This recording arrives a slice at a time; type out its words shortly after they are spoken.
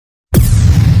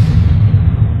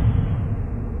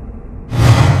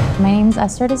My name's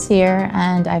Ester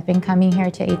and I've been coming here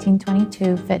to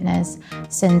 1822 Fitness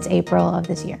since April of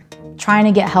this year. Trying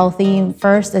to get healthy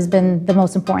first has been the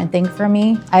most important thing for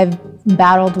me. I've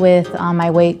battled with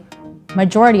my weight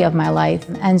majority of my life,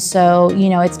 and so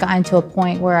it's gotten to a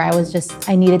point where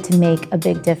I needed to make a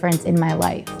big difference in my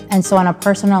life. And so on a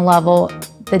personal level,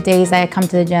 the days I come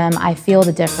to the gym, I feel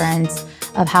the difference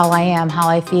of how I am, how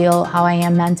I feel, how I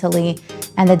am mentally.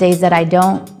 And the days that I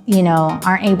don't,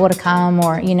 aren't able to come,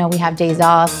 or we have days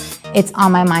off, it's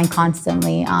on my mind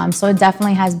constantly. So it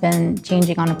definitely has been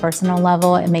changing on a personal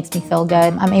level. It makes me feel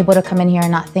good. I'm able to come in here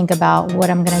and not think about what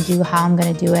I'm gonna do, how I'm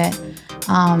gonna do it,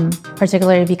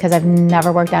 particularly because I've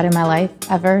never worked out in my life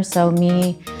ever. So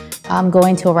me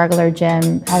going to a regular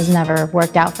gym has never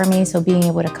worked out for me. So being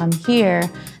able to come here,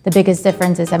 the biggest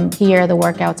difference is I'm here, the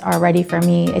workouts are ready for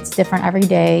me. It's different every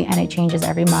day and it changes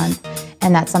every month.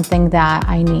 And that's something that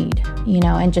I need,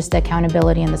 and just the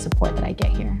accountability and the support that I get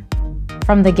here.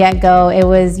 From the get-go, it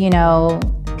was,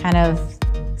 kind of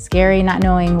scary not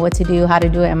knowing what to do, how to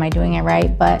do it, am I doing it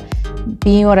right? But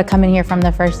being able to come in here from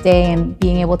the first day and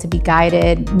being able to be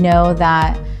guided, know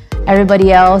that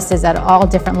everybody else is at all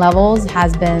different levels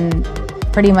has been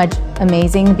pretty much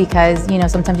amazing, because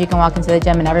sometimes you can walk into the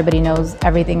gym and everybody knows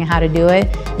everything and how to do it.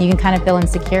 You can kind of feel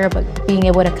insecure, but being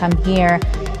able to come here,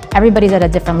 everybody's at a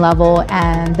different level,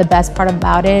 and the best part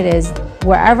about it is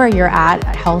wherever you're at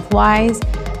health-wise,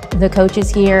 the coaches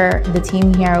here, the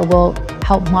team here will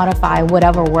help modify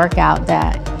whatever workout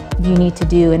that you need to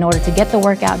do in order to get the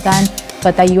workout done,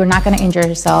 but that you're not going to injure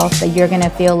yourself, that you're going to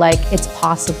feel like it's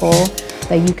possible,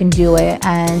 that you can do it.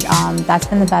 And that's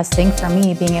been the best thing for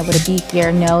me, being able to be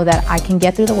here, know that I can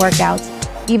get through the workouts,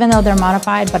 even though they're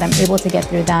modified, but I'm able to get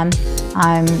through them.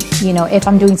 If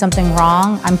I'm doing something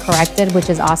wrong, I'm corrected, which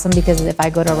is awesome, because if I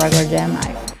go to a regular gym,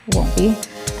 I won't be.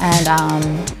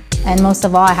 And most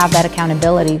of all, I have that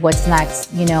accountability. What's next?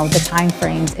 The time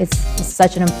frames. It's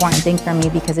such an important thing for me,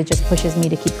 because it just pushes me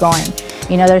to keep going.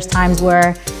 There's times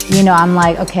where, I'm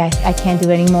like, okay, I can't do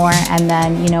it anymore. And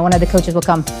then, one of the coaches will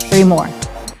come, 3 more,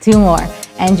 2 more,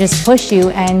 and just push you,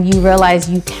 and you realize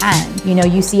you can.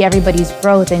 You see everybody's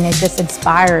growth, and it just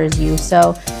inspires you.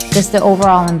 So just the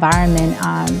overall environment,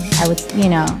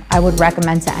 I would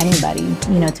recommend to anybody,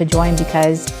 to join,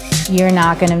 because you're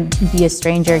not going to be a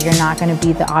stranger. You're not going to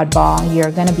be the oddball.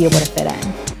 You're going to be able to fit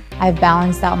in. I've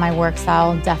balanced out my work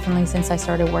style definitely since I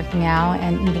started working out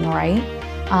and eating right,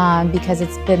 because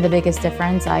it's been the biggest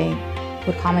difference. I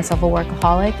would call myself a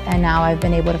workaholic, and now I've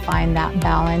been able to find that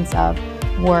balance of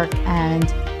work and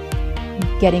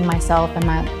getting myself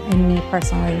and me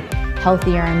personally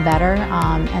healthier and better,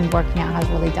 and working out has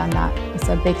really done that. It's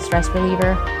a big stress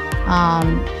reliever.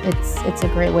 It's a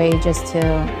great way just to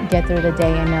get through the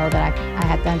day and know that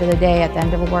at the end of the day, at the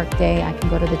end of a work day, I can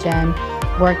go to the gym,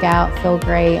 work out, feel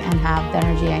great, and have the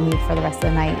energy I need for the rest of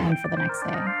the night and for the next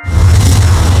day.